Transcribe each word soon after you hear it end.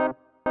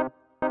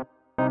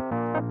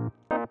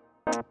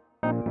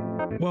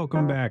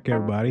Welcome back,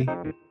 everybody.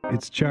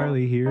 It's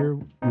Charlie here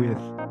with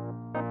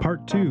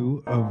part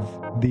 2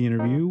 of the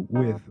interview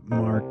with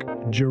Mark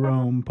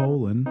Jerome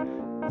Poland,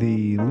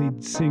 the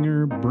lead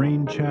singer,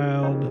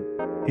 brainchild,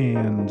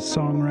 and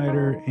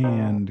songwriter,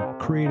 and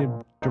creative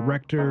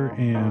director,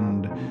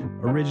 and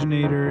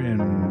originator,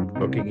 and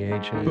booking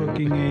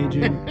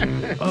agent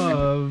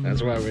of...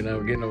 That's why we're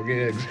not getting no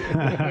gigs.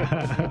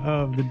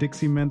 of the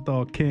Dixie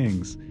Menthol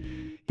Kings.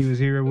 He was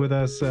here with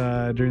us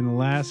during the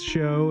last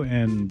show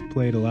and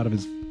played a lot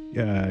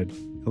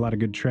of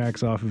good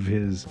tracks off of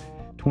his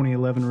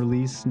 2011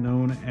 release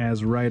known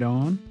as Right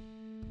On.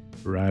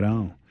 Right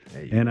On.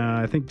 And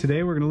I think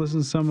today we're going to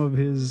listen to some of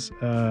his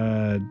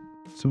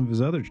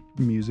other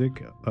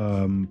music,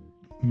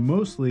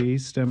 mostly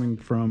stemming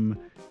from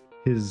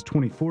his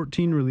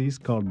 2014 release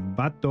called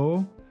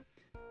Vato,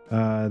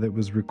 that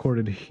was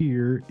recorded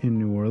here in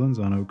New Orleans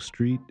on Oak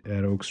Street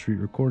at Oak Street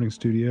Recording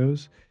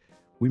Studios.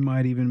 We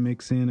might even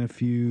mix in a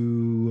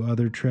few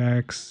other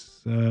tracks,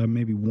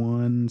 maybe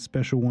one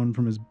special one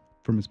from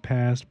his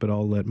past, but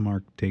I'll let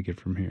Mark take it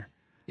from here.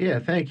 Yeah,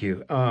 thank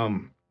you.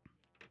 Welcome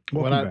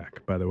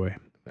back, by the way.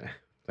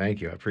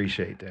 Thank you. I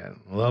appreciate that.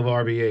 I love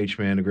RBH,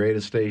 man, the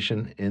greatest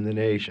station in the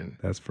nation.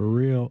 That's for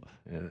real.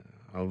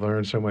 I've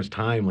learned so much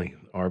timely.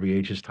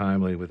 RBH is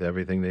timely with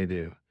everything they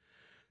do.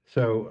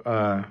 So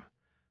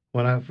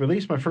when I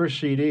released my first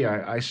CD,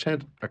 I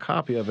sent a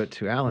copy of it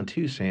to Alan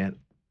Toussaint.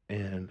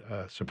 And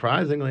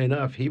surprisingly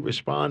enough, he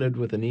responded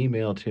with an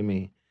email to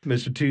me.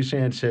 Mr.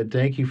 Toussaint said,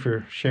 "Thank you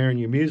for sharing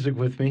your music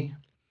with me.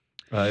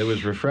 It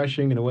was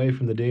refreshing and away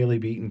from the daily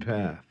beaten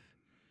path,"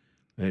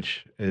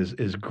 which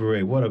is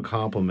great. What a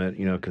compliment,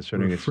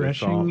 considering it's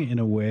refreshing in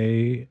a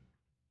way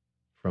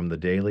from the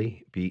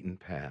daily beaten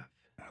path.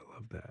 I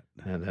love that.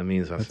 And that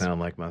means I sound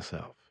like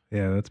myself.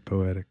 Yeah, that's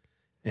poetic.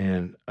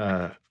 And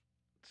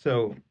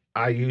so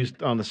I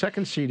used, on the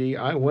second CD,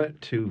 I went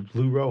to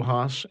Lou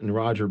Rojas and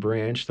Roger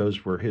Branch.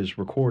 Those were his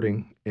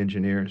recording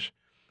engineers.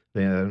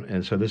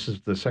 And so this is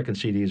the second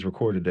CD is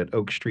recorded at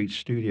Oak Street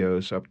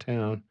Studios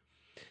uptown.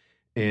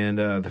 And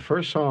the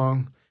first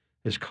song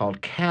is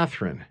called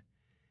Catherine.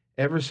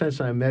 Ever since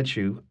I met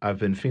you, I've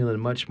been feeling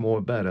much more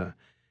better.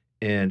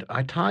 And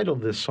I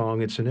titled this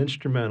song, it's an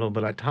instrumental,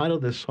 but I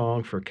titled this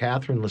song for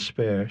Catherine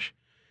Lesperche.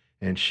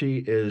 And she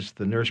is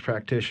the nurse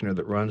practitioner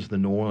that runs the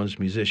New Orleans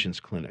Musicians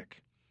Clinic.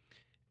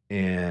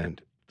 And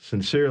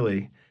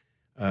sincerely,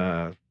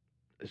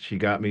 she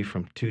got me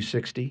from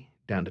 260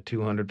 down to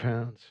 200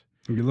 pounds.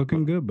 You're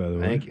looking good, by the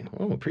way. Thank you.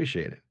 Oh,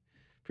 appreciate it.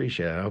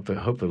 I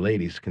hope the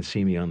ladies can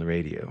see me on the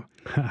radio.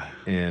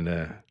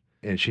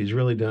 And she's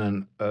really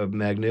done a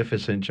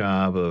magnificent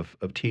job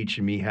of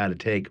teaching me how to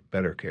take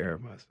better care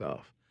of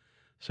myself.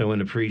 So in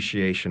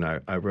appreciation,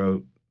 I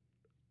wrote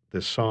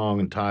this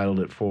song and titled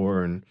it for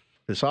her. And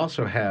this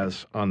also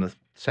has on the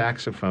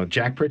saxophone,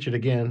 Jack Pritchett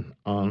again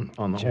on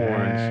the horns.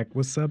 Jack,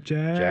 what's up,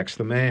 Jack? Jack's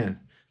the man.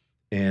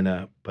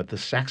 And but the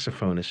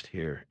saxophonist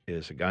here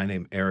is a guy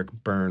named Eric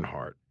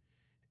Bernhardt.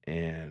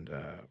 And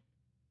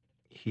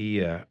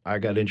I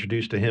got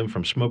introduced to him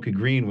from Smokey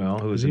Greenwell,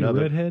 who is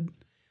another redhead.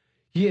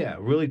 Yeah,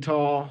 really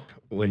tall.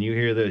 When you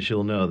hear this,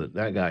 you'll know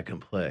that guy can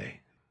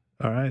play.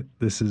 All right,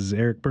 this is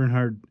Eric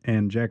Bernhardt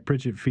and Jack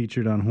Pritchett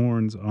featured on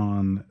horns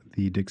on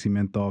the Dixie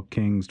Menthol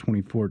Kings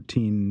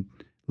 2014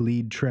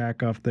 lead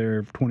track off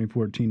their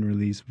 2014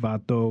 release,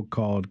 Vato,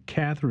 called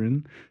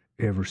Catherine.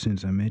 Ever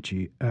since I met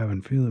you, I've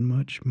been feeling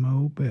much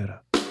more better.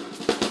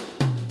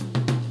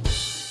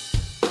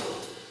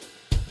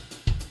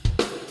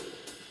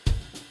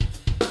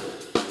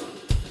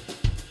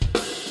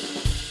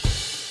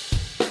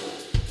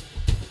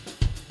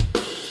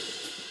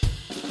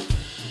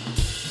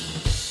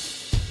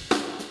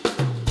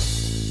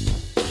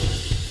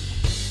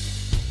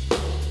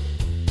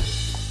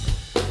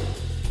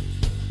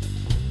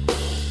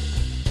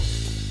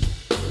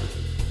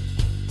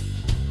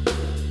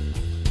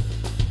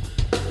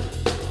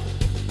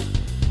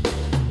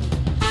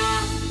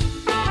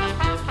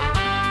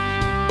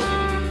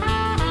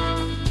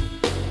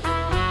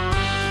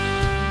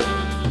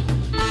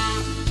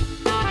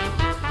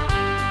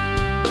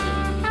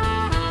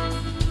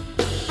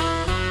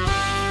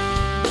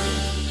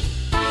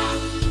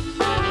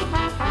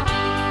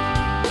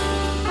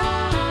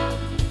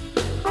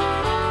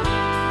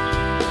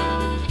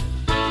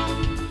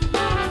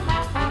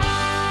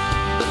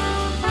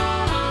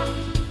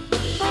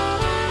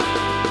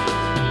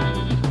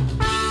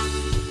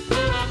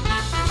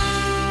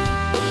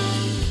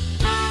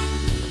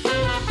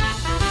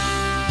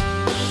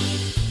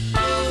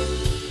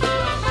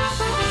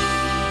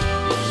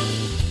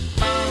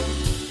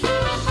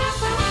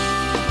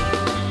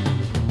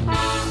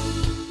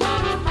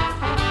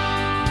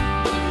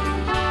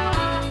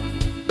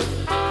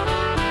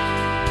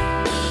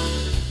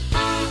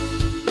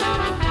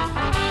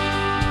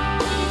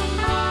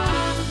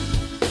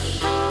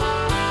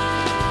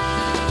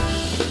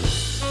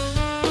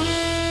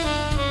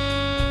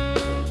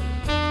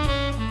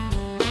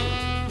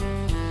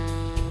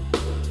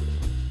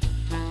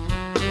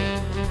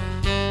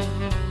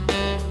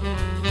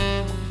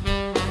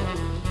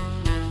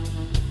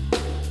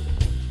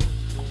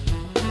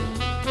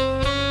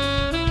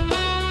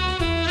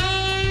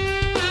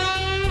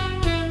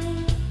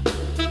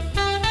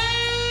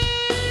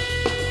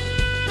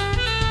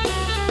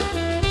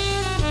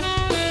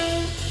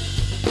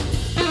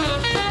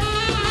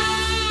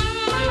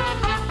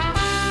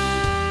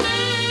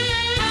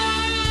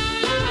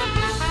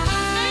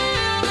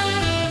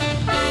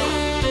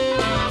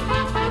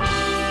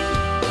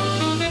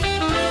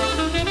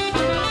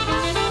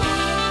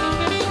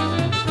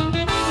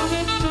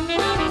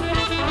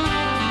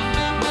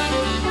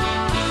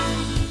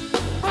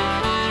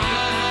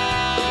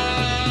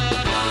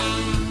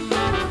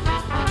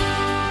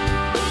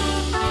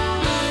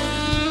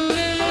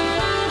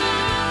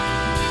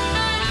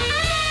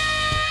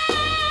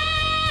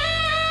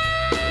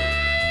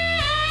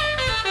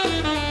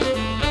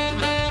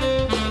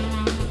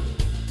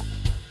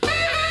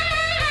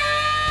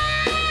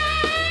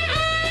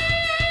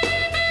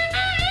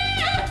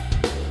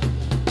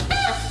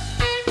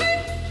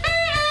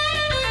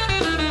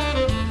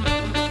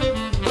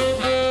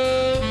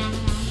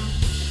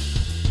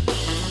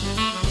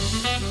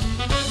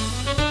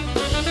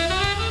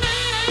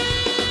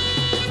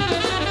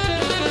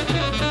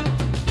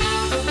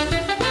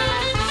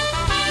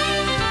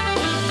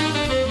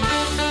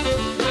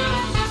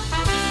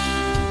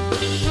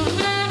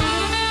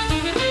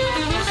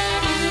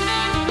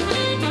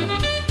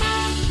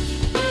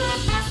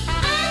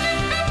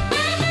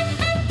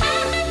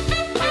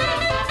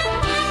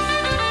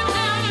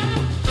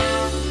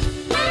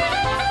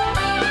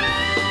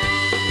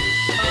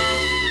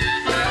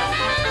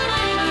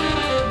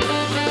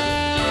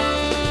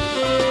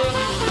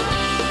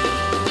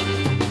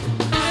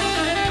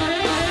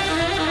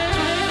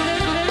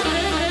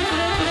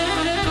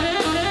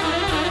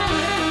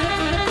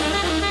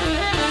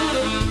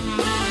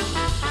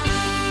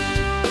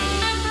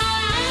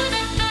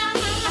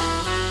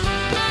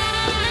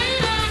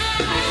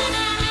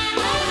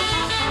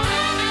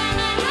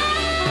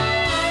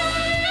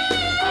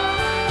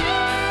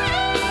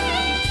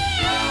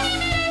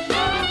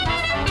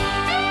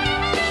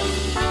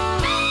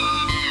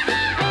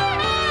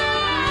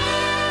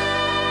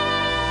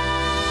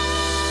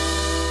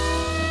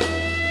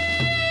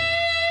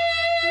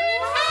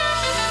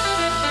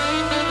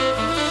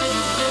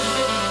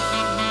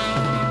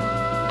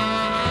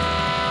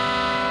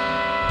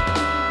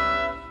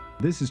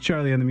 This is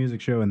Charlie on the Music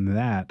Show, and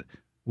that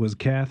was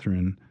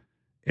Catherine.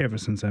 Ever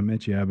since I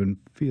met you, I've been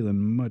feeling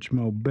much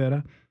more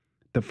better.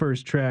 The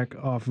first track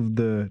off of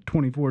the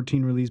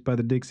 2014 release by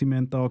the Dixie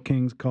Menthol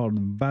Kings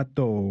called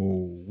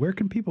Vato. Where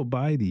can people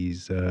buy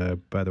these,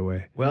 by the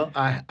way? Well,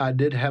 I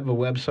did have a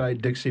website,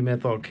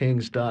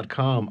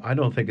 DixieMentholKings.com. I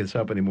don't think it's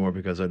up anymore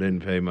because I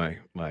didn't pay my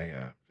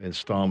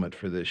installment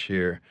for this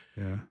year.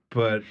 Yeah.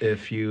 But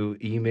if you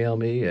email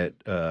me at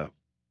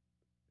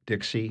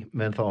Dixie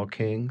Menthol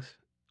Kings,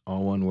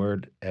 all one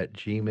word, at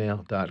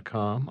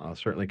gmail.com, I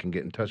certainly can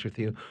get in touch with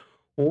you.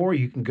 Or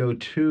you can go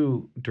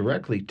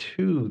directly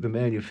to the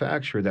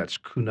manufacturer. That's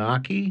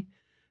Kunaki, and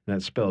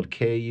that's spelled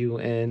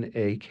Kunaki,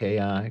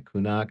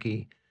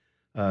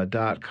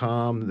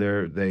 Kunaki.com.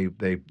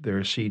 They're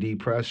a CD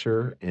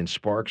presser in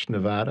Sparks,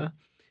 Nevada,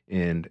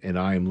 and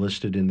I am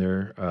listed in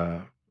their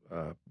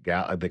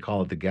they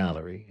call it the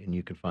gallery, and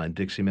you can find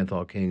Dixie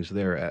Menthol Kings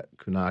there at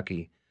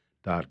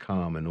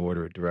Kunaki.com and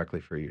order it directly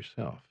for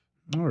yourself.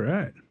 All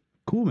right.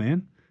 Cool,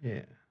 man.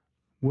 Yeah.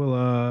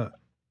 Well,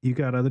 you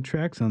got other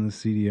tracks on the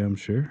CD, I'm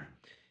sure.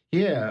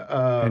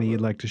 Yeah. Any you'd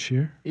like to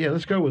share? Yeah,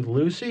 let's go with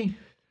Lucy.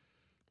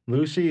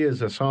 Lucy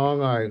is a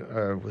song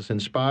I was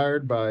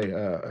inspired by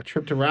a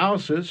trip to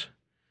Rouse's,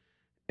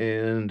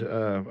 and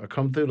I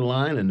come through the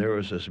line, and there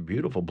was this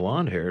beautiful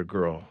blonde-haired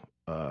girl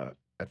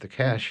at the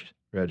cash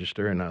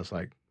register, and I was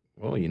like,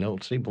 well, you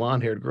don't see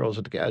blonde-haired girls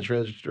at the cash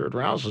register at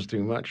Rouse's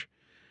too much.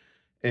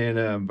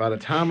 And by the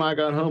time I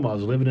got home, I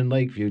was living in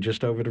Lakeview,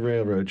 just over the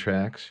railroad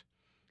tracks.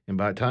 And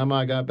by the time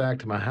I got back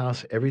to my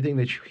house, everything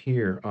that you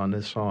hear on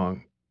this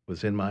song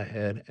was in my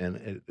head,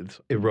 and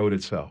it wrote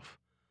itself.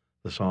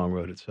 The song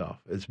wrote itself.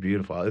 It's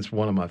beautiful. It's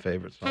one of my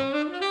favorite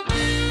songs.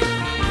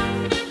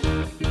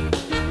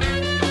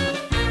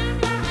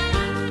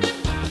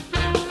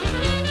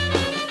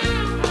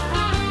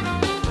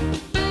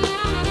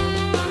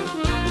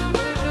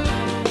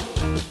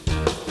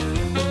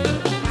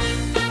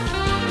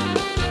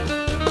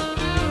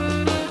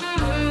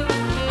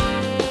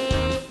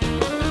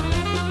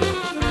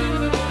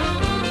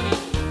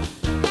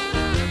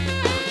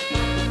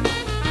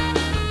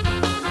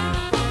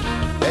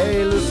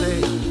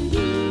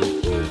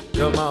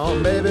 Come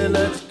on, baby,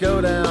 let's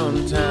go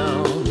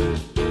downtown.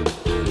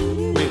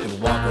 We can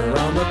walk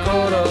around the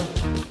corner,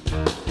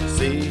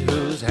 see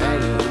who's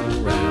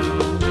hanging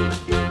around.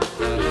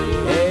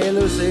 Hey,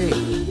 Lucy,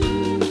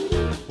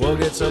 we'll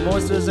get some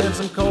oysters and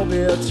some cold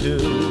beer, too.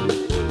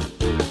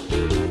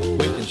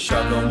 We can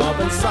shuck them up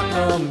and suck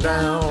them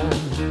down,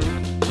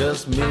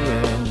 just me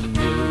and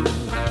you.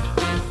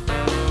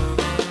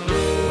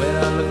 When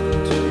I look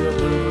into your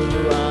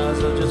blue eyes,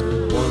 I just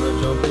wanna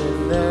jump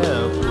in there.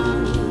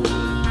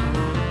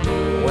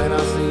 When I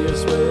see you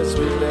sway,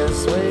 sweetly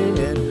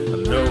swinging, I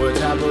know it's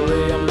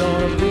happily I'm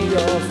gonna be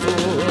your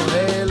fool.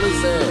 Hey,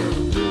 Lucy,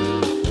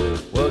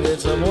 we'll get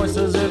some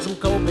oysters and some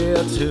cold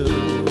beer, too.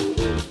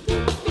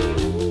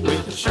 We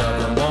can shove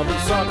them up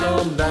and suck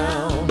them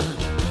down,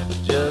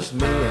 just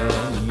me and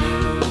you.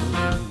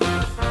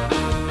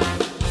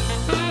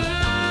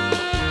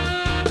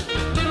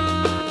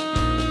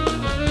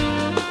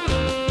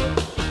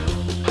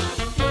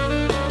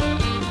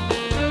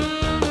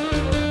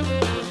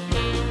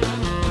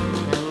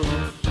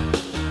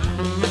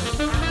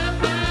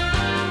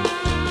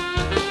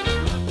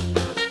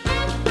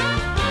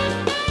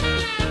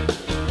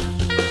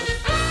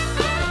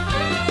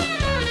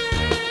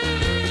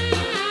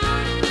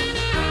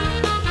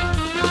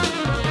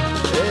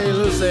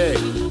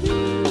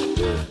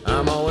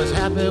 I'm always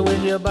happy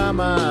when you're by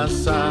my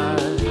side.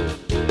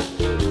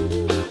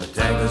 The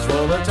tank is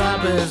full, the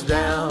top is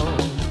down.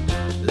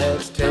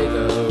 Let's take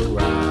a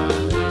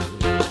ride.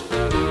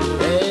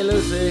 Hey,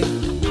 Lucy,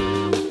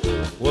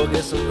 we'll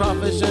get some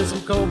crawfish and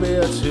some cold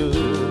beer, too.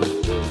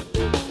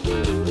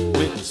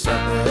 We can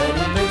suck the head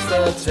and fix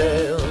the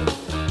tail,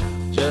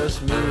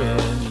 just me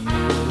and you.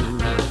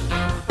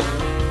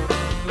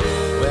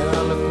 When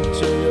I look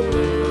into your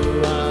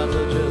blue eyes, I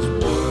just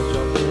wanna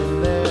jump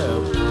in there.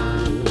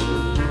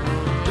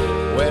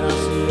 When I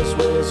see you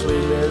sway,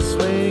 sweetly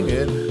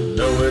swinging,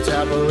 know it's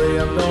happily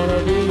I'm gonna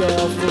be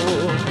your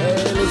fool.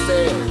 Hey,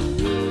 Lucy,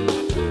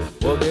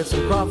 we'll get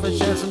some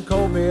crawfish and some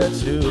cold beer,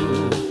 too.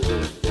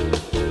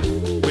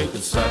 We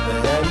can suck the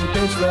head and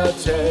pinch the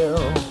tail,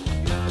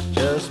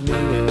 just me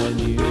and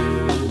you.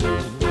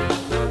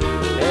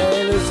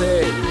 Hey, Lucy.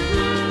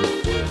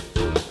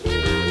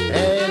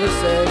 Hey,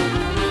 Lucy.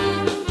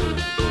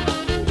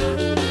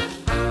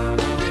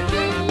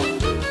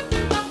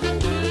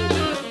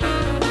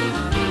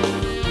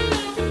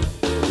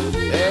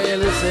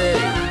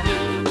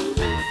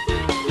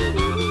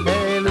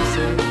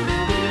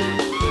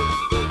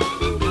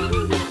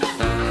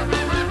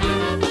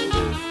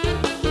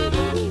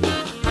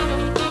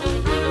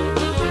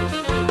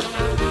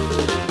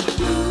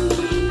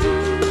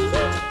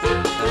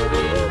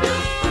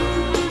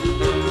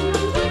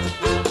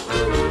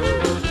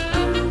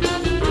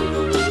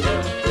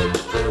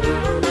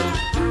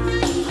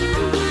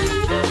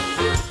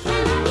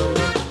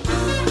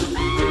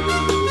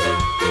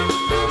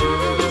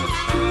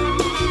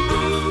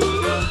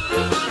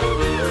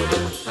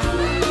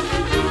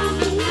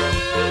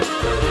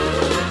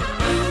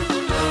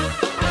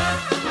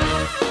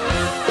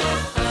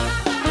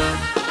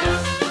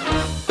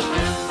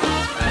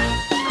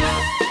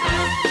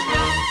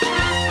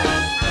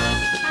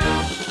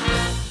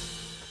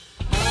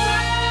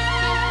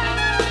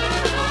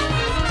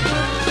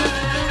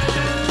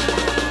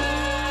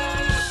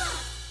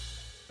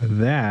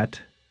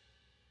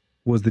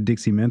 was the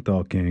Dixie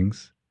Menthol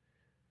Kings.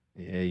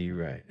 Yeah, you're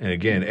right. And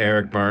again,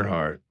 Eric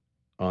Bernhardt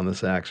on the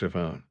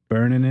saxophone.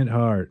 Burning it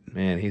hard.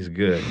 Man, he's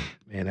good.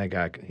 Man, that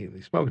guy, he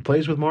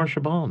plays with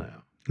Marsha Ball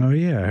now. Oh,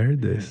 yeah, I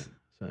heard this.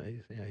 So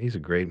he's a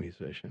great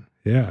musician.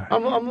 Yeah.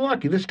 I'm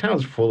lucky. This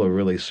town's full of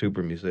really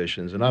super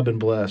musicians, and I've been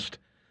blessed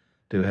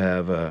to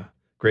have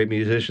great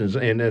musicians.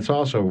 And it's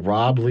also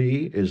Rob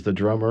Lee is the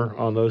drummer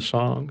on those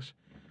songs.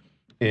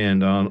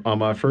 And on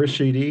my first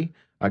CD,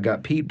 I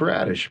got Pete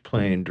Bradish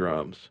playing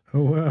drums.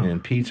 Oh, wow.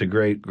 And Pete's a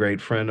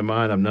great friend of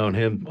mine. I've known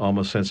him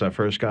almost since I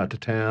first got to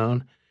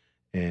town.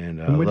 And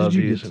when love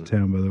did you get to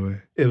town, by the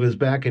way? It was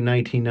back in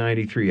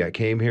 1993. I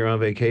came here on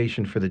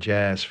vacation for the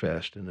Jazz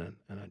Fest, and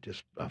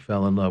I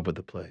fell in love with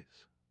the place.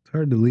 It's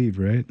hard to leave,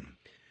 right?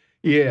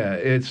 Yeah,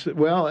 as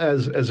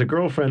a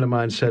girlfriend of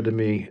mine said to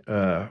me,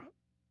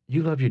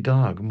 you love your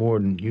dog more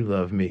than you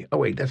love me. Oh,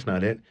 wait, that's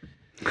not it.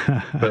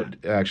 But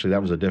actually,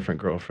 that was a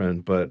different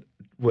girlfriend. But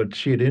what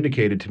she had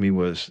indicated to me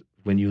was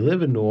when you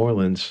live in New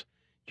Orleans,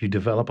 you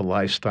develop a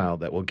lifestyle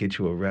that will get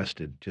you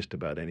arrested just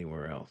about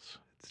anywhere else.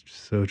 It's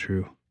so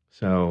true.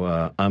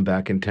 So I'm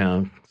back in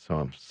town, so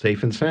I'm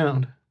safe and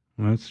sound.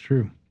 Well, that's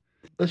true.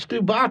 Let's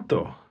do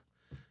Bato.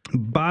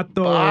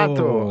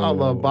 Bato. I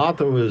love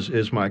Bato.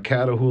 Is my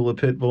Catahoula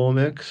Pit Bull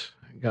mix.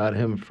 Got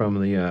him from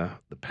the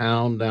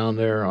pound down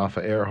there off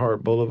of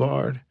Earhart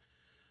Boulevard.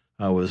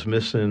 I was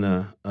missing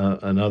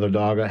another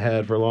dog I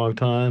had for a long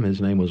time.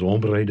 His name was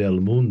Hombre del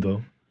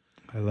Mundo.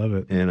 I love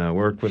it. And I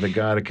worked with a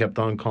guy that kept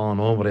on calling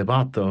Hombre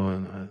Bato.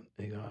 And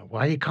he goes,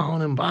 why are you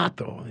calling him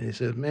Bato? And he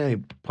says, man, he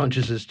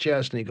punches his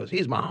chest and he goes,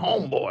 he's my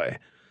homeboy.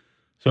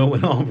 So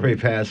when Hombre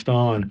passed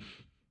on,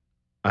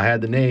 I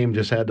had the name,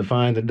 just had to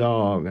find the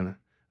dog. And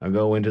I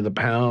go into the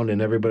pound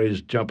and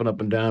everybody's jumping up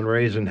and down,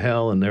 raising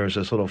hell. And there's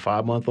this little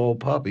 5-month-old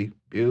puppy,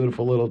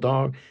 beautiful little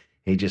dog.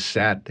 He just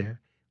sat there,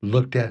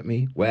 looked at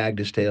me, wagged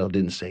his tail,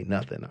 didn't say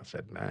nothing. I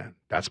said, man,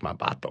 that's my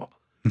Bato.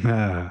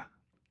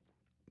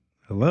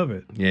 I love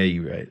it. Yeah,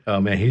 you're right. Oh,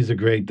 man, he's a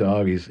great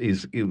dog.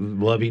 He's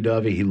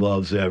lovey-dovey. He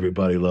loves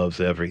everybody, loves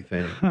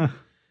everything.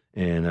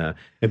 And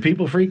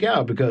people freak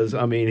out because,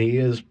 I mean, he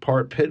is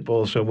part pit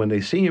bull. So when they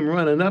see him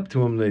running up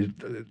to him,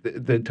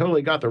 they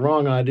totally got the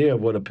wrong idea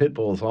of what a pit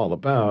bull is all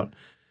about.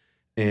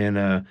 And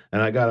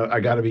I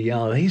gotta be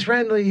yelling, he's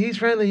friendly,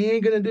 he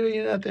ain't gonna do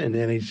you nothing.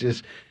 And he's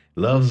just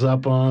loves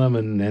up on him,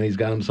 and then he's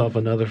got himself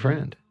another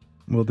friend.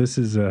 Well, this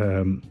is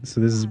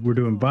we're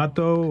doing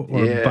Bato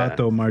or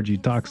Bato Margie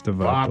talks to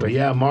Vato.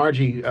 Yeah,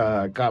 Margie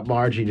got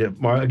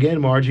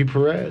Margie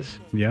Perez.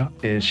 Yeah,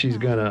 and she's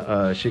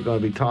gonna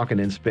be talking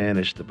in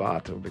Spanish to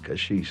Bato because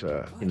she's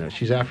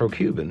she's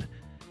Afro-Cuban,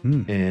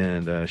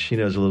 and she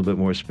knows a little bit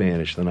more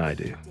Spanish than I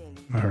do.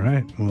 All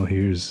right, well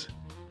here's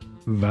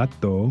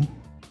Vato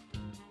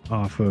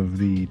off of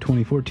the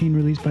 2014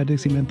 release by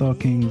Dixie Menthol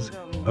Kings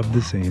of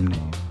the same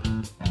name.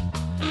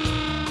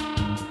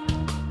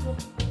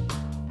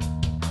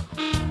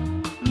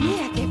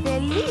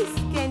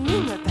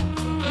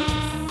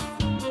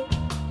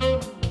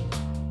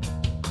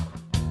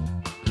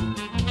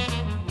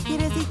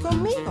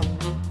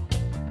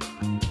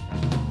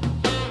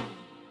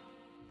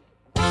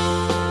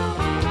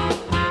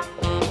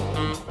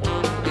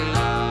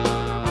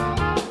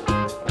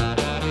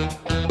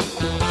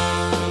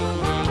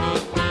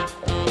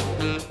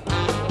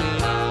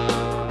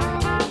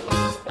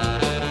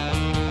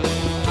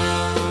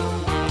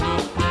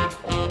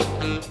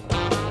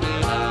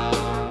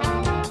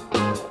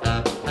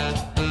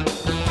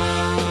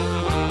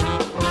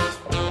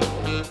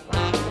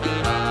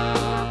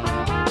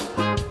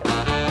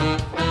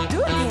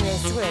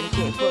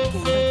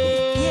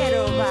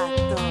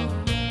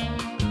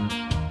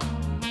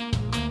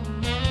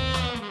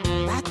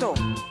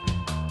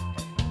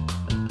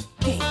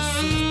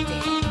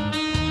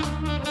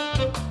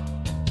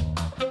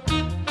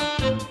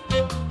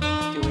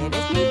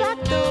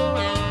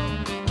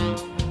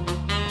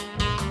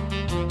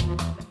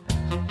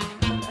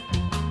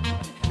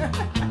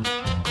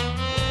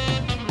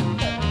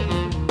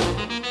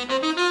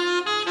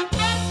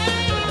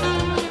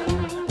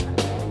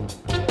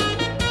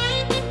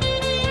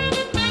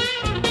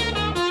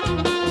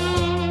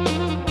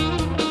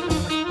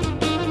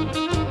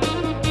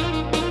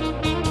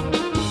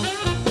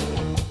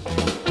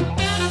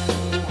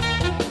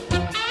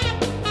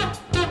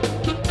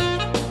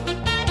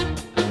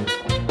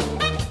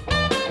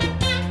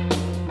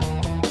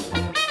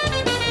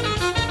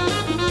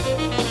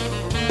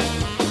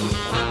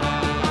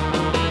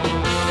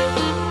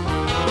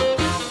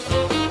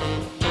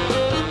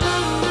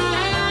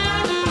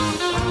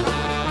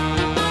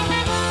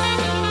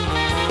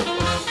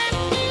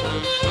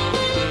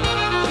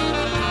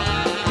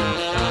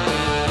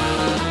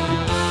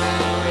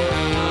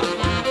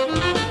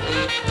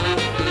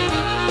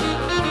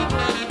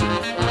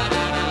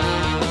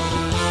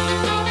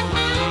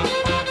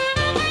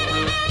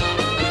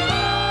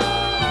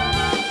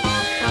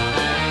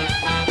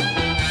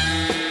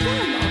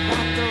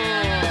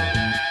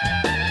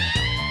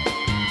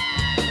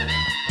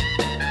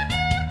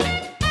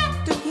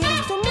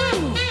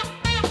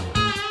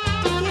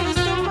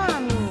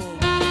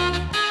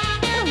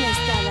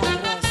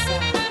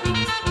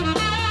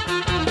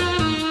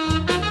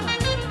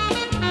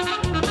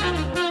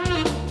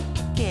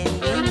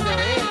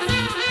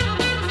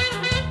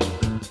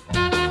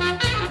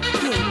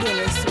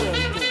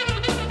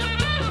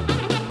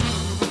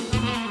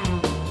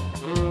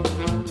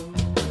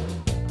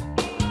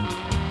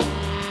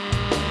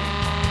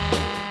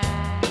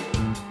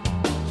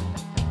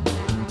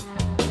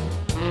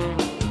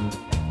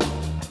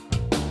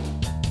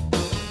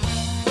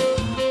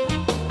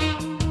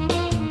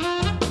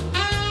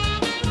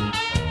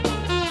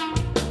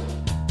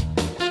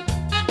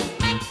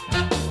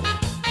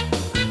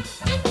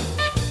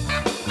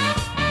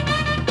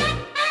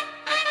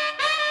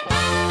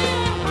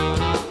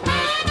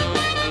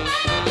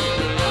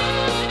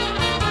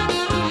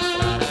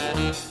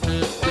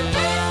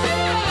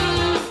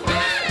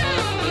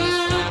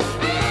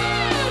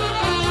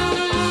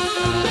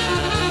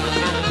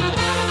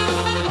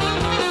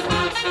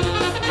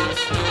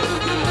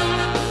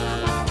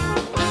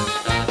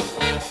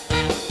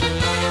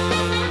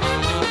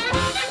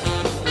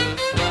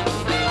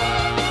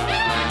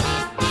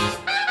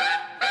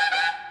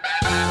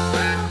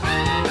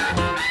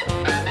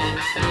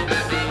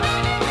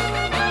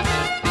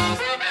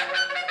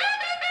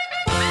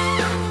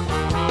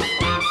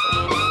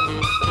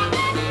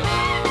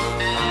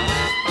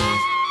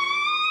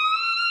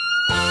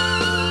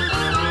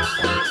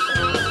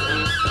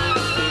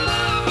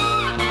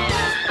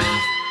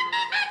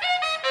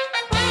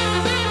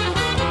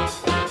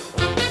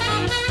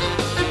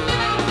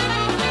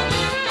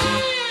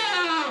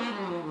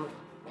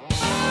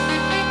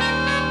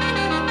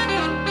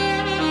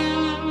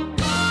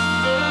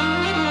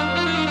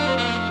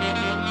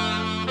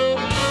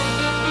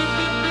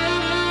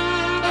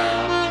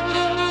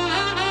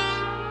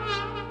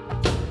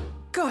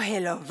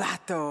 Cógelo,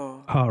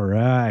 vato. All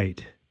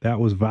right. That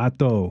was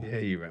Vato. Yeah,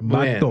 you're right.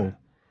 Vato. Man,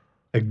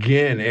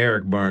 again,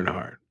 Eric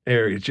Bernhardt.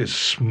 Eric is just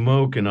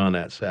smoking on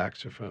that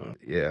saxophone.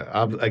 Yeah,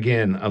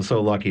 I'm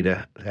so lucky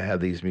to have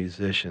these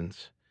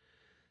musicians.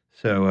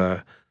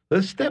 So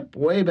let's step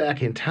way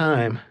back in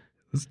time.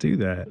 Let's do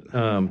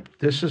that.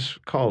 This is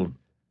called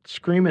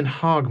Screamin'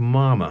 Hog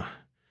Mama.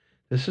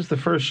 This is the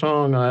first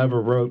song I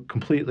ever wrote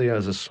completely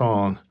as a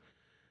song.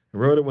 I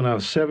wrote it when I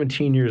was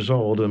 17 years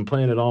old and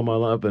playing it all my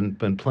life and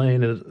been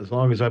playing it as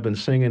long as I've been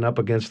singing Up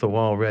Against the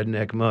Wall,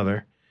 Redneck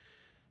Mother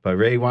by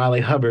Ray Wiley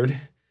Hubbard,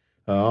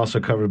 also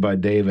covered by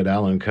David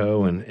Allen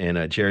Coe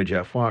and Jerry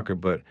Jeff Walker.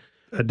 But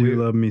I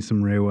do love me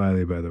some Ray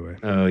Wiley, by the way.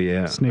 Oh,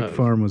 yeah. Snake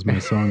Farm was my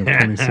song of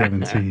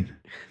 2017.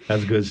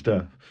 That's good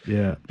stuff.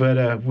 Yeah.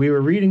 But we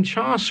were reading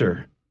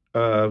Chaucer,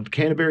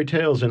 Canterbury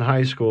Tales in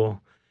high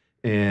school,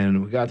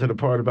 and we got to the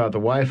part about the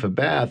wife of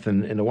Bath,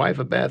 and the wife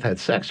of Bath had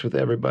sex with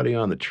everybody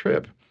on the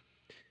trip.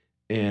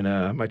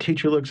 And my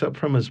teacher looks up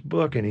from his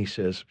book, and he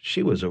says,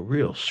 she was a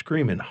real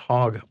screaming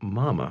hog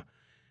mama.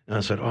 And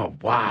I said, oh,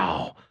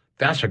 wow,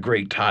 that's a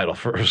great title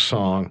for a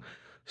song.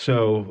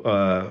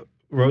 So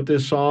wrote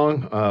this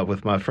song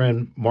with my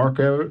friend Mark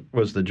Everett,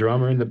 was the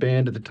drummer in the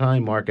band at the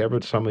time. Mark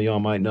Everett, some of y'all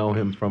might know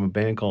him from a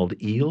band called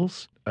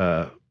Eels.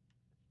 Bill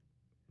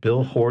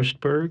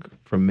Horstberg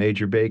from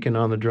Major Bacon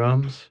on the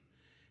drums.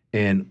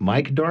 And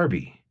Mike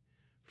Darby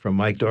from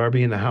Mike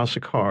Darby and the House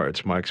of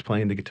Cards. Mike's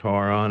playing the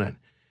guitar on it.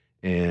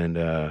 And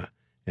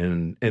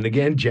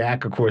again,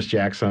 Jack, of course,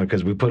 Jack's on,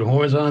 because we put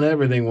horns on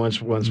everything once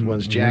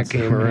Jack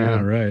came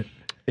around. Yeah, right.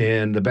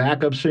 And the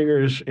backup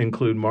singers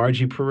include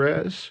Margie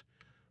Perez,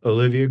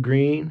 Olivia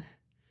Green,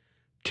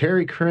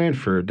 Terry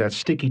Cranford, that's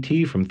Sticky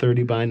T from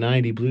 30 by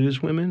 90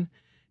 Blues Women,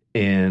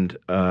 and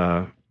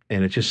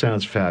it just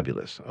sounds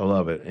fabulous. I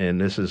love it. And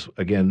this is,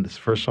 again, the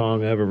first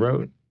song I ever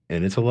wrote,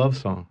 and it's a love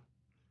song.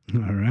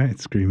 All right,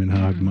 Screaming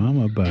Hog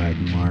Mama by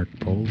Mark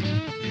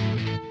Poland.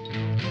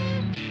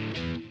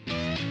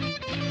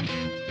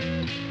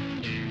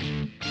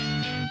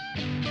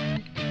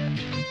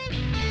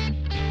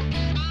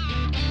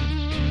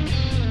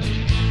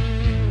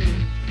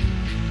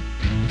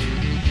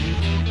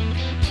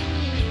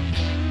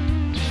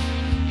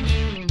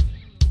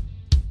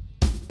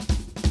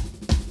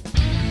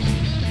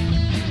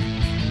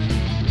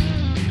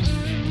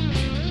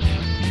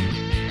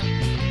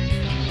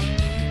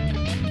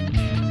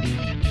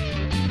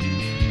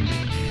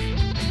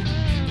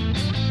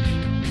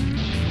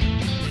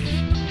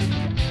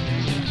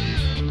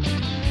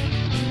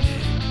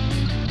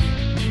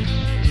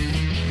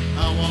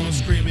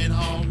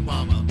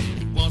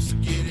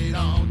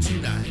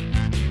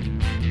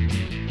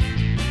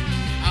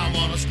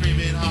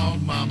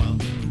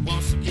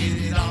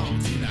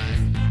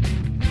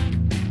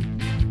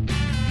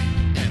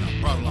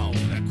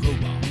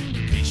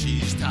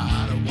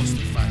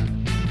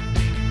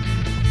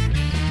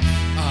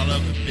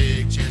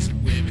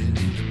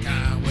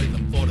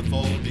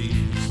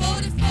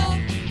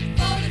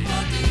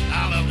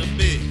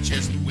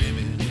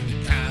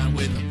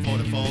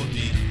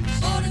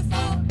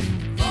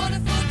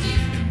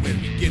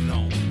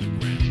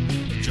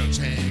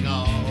 Hang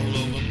all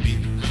over me.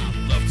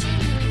 I love to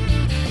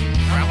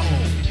grab a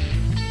hold.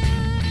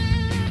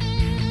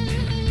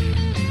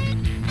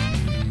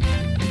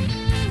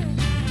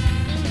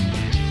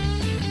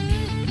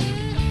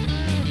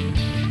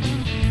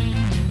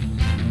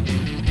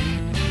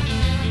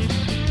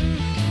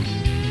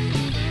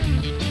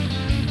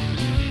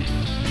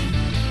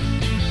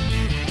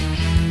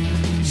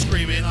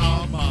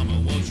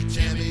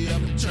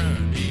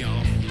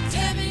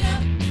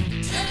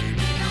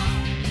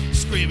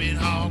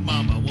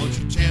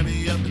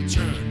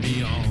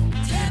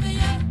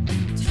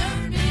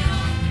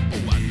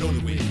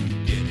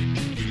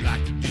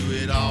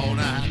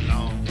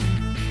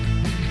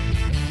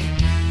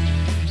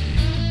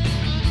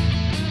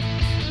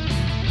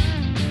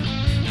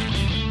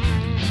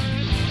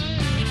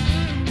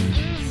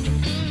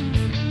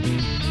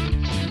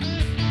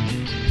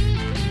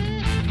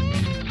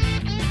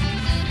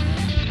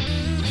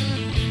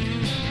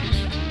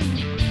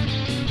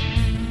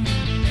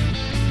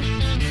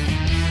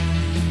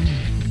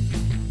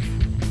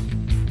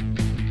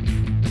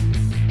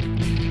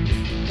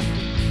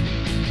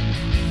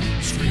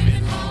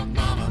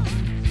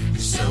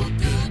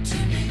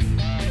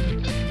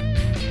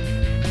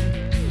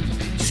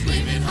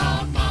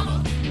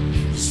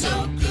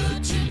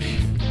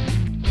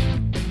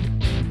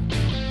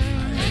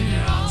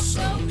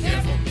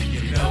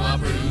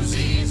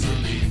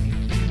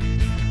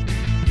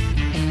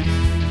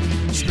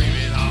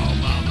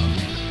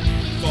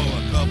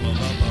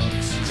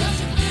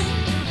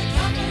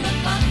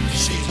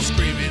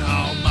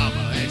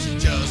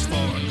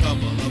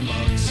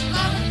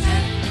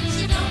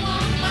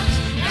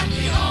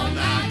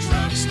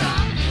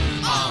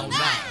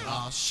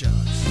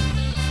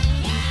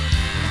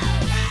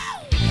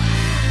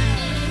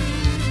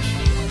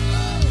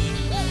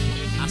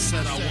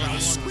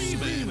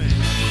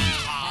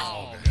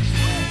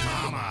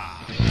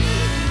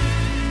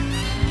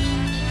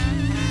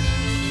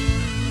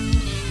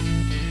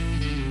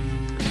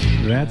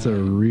 that's a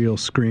real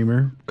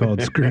screamer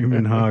called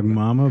Screamin' Hog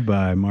Mama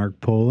by Mark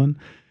Poland.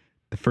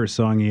 The first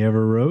song he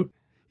ever wrote.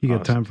 You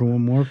got time for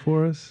one more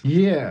for us?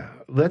 Yeah.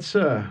 Let's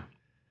do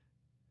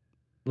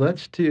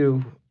let's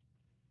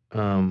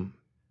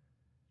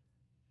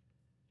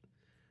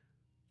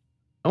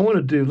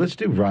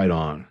do Right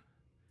On.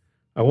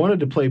 I wanted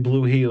to play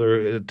Blue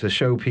Heeler to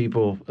show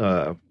people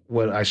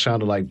what I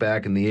sounded like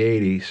back in the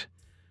 80s,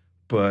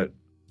 but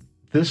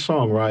this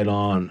song, Right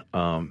On,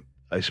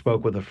 I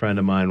spoke with a friend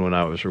of mine when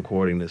I was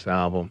recording this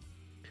album,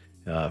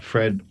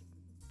 Fred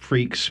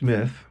Freak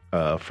Smith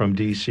from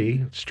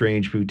D.C.,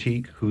 Strange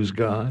Boutique, Who's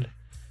God.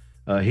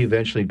 He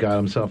eventually got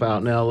himself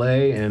out in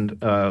L.A., and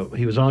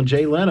he was on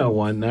Jay Leno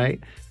one night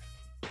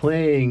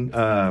playing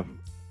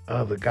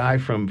the guy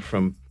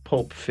from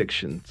Pulp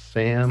Fiction,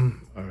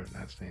 Sam, or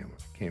not Sam,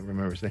 I can't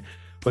remember his name.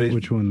 But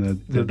which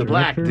one? The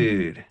black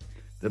dude.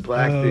 The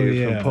black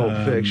dude from Pulp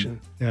Fiction.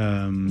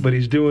 But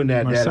he's doing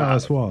that.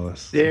 Marcellus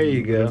Wallace. There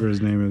you go. Whatever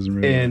his name is in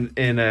real life.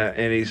 And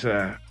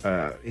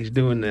he's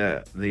doing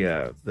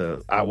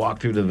the I Walk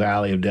Through the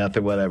Valley of Death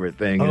or whatever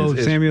thing. Oh,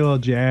 Samuel L.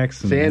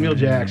 Jackson. Samuel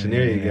Jackson.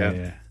 There you go.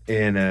 Yeah.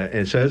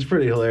 And so it's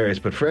pretty hilarious.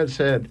 But Fred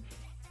said,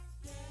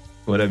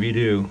 whatever you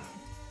do,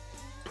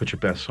 put your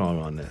best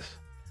song on this.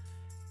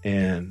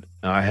 And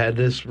I had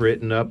this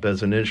written up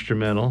as an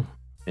instrumental,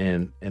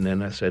 and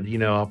then I said,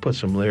 I'll put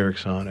some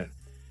lyrics on it.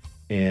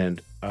 And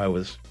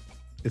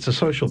it's a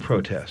social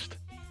protest,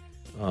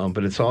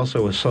 but it's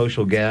also a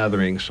social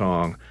gathering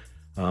song.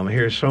 I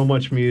hear so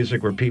much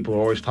music where people are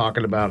always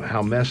talking about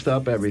how messed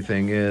up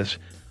everything is.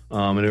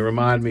 And it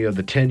reminded me of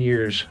the 10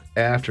 Years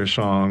After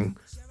song,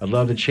 I'd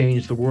love to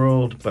change the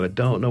world, but I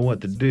don't know what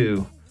to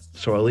do,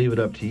 so I'll leave it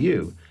up to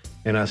you.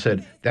 And I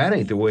said, that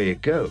ain't the way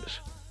it goes.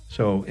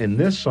 So in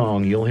this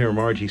song, you'll hear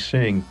Margie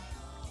sing,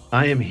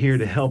 I am here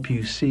to help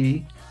you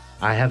see.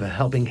 I have a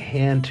helping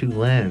hand to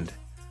lend.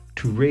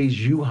 To raise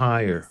you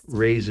higher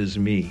raises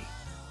me.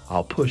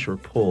 I'll push or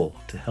pull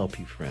to help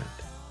you, friend.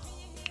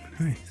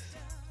 Nice.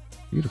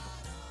 Beautiful.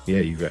 Yeah,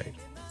 you're right.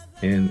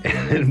 And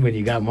when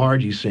you got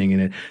Margie singing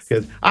it,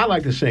 because I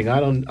like to sing. I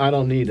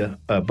don't need a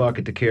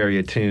bucket to carry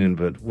a tune,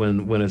 but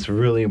when it's a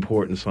really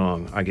important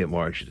song, I get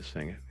Margie to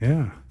sing it.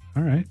 Yeah.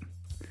 All right.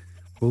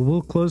 Well,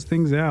 we'll close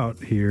things out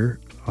here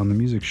on the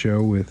music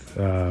show with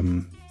a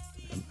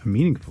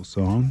meaningful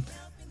song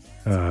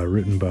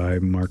written by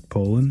Mark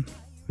Poland,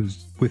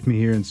 who's with me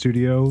here in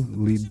studio,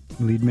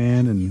 lead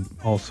man and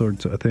all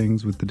sorts of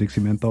things with the Dixie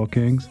Menthol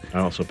Kings. I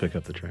also pick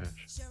up the trash.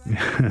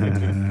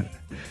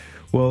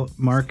 Well,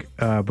 Mark,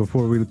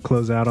 before we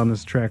close out on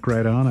this track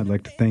Right On, I'd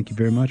like to thank you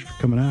very much for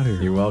coming out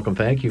here. You're welcome.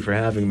 Thank you for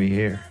having me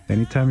here.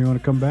 Anytime you want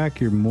to come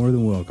back, you're more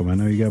than welcome. I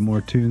know you got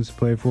more tunes to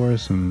play for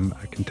us, and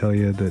I can tell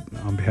you that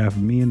on behalf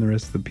of me and the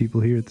rest of the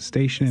people here at the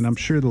station, and I'm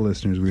sure the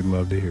listeners, we'd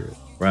love to hear it.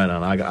 Right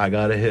on. I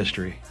got a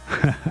history.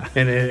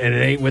 and it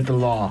ain't with the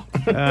law.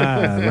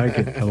 I like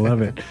it. I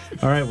love it.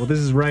 All right. Well, this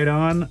is Right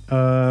On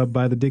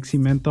by the Dixie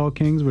Menthol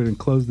Kings. We're going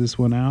to close this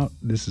one out.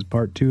 This is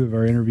part 2 of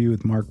our interview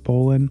with Mark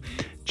Poland.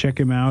 Check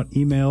him out.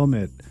 Email him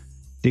at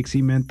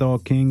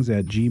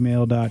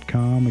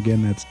DixieMentholKings@gmail.com.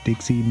 Again, that's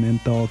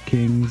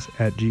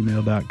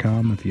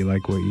DixieMentholKings@gmail.com. If you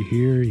like what you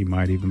hear, he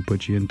might even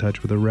put you in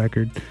touch with a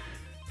record.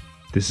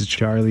 This is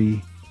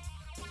Charlie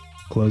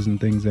closing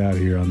things out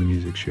here on the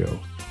music show.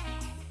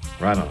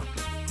 Right on.